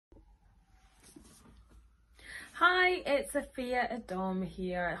Hi, it's Sophia Adam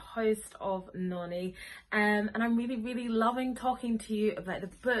here, host of Nonny, and I'm really loving talking to you about the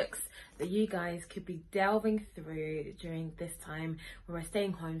books that you guys could be delving through during this time where we're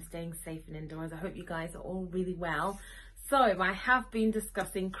staying home, staying safe and indoors. I hope you guys are all really well. So I have been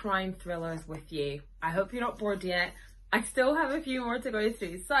discussing crime thrillers with you. I hope you're not bored yet. I still have a few more to go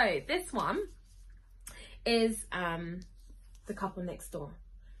through. So this one is The Couple Next Door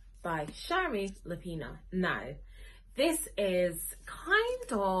by Shari Lapina. Now, this is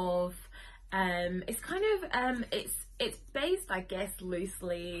it's based, I guess,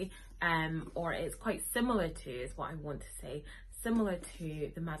 loosely, or it's quite similar to, is what I want to say, similar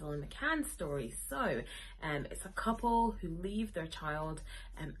to the Madeleine McCann story. So it's a couple who leave their child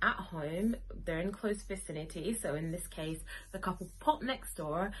at home. They're in close vicinity, so in this case the couple pop next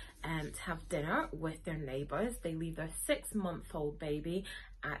door to have dinner with their neighbours. They leave their 6-month-old baby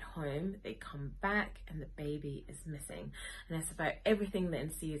at home. They come back and the baby is missing, and it's about everything that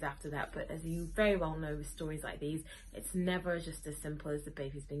ensues after that. But as you very well know, with stories like these, it's never just as simple as the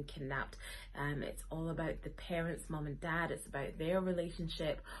baby's been kidnapped. It's all about the parents, mum and dad. It's about their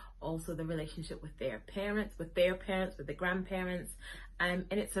relationship, also the relationship with their parents, with the grandparents, and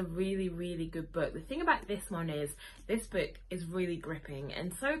it's a really good book. The thing about this one is this book is really gripping,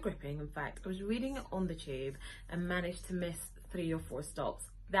 and so gripping, in fact, I was reading it on the tube and managed to miss 3 or 4 stops.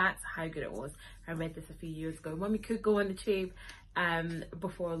 That's how good it was. I read this a few years ago when we could go on the tube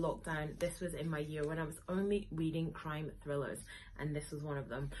before lockdown. This was in my year when I was only reading crime thrillers, and this was one of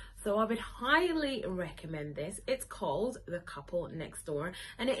them. So I would highly recommend this. It's called The Couple Next Door,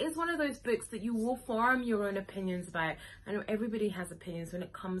 and it is one of those books that you will form your own opinions about. I know everybody has opinions when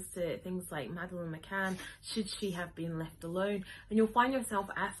it comes to things like Madeleine McCann. Should she have been left alone? And you'll find yourself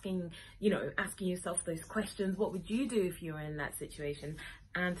asking yourself those questions. What would you do if you were in that situation?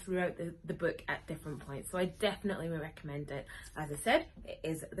 And throughout the book at different points. So I definitely would recommend it. As I said, it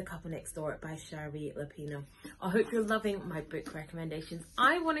is The Couple Next Door by Shari Lapina. I hope you're loving my book recommendations.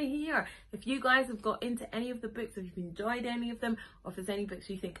 I want to hear if you guys have got into any of the books, if you've enjoyed any of them, or if there's any books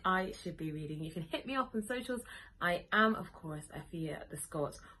you think I should be reading. You can hit me up on socials. I am, of course, Afia the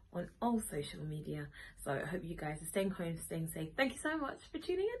Scot on all social media. So I hope you guys are staying home, staying safe. Thank you so much for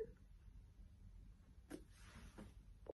tuning in.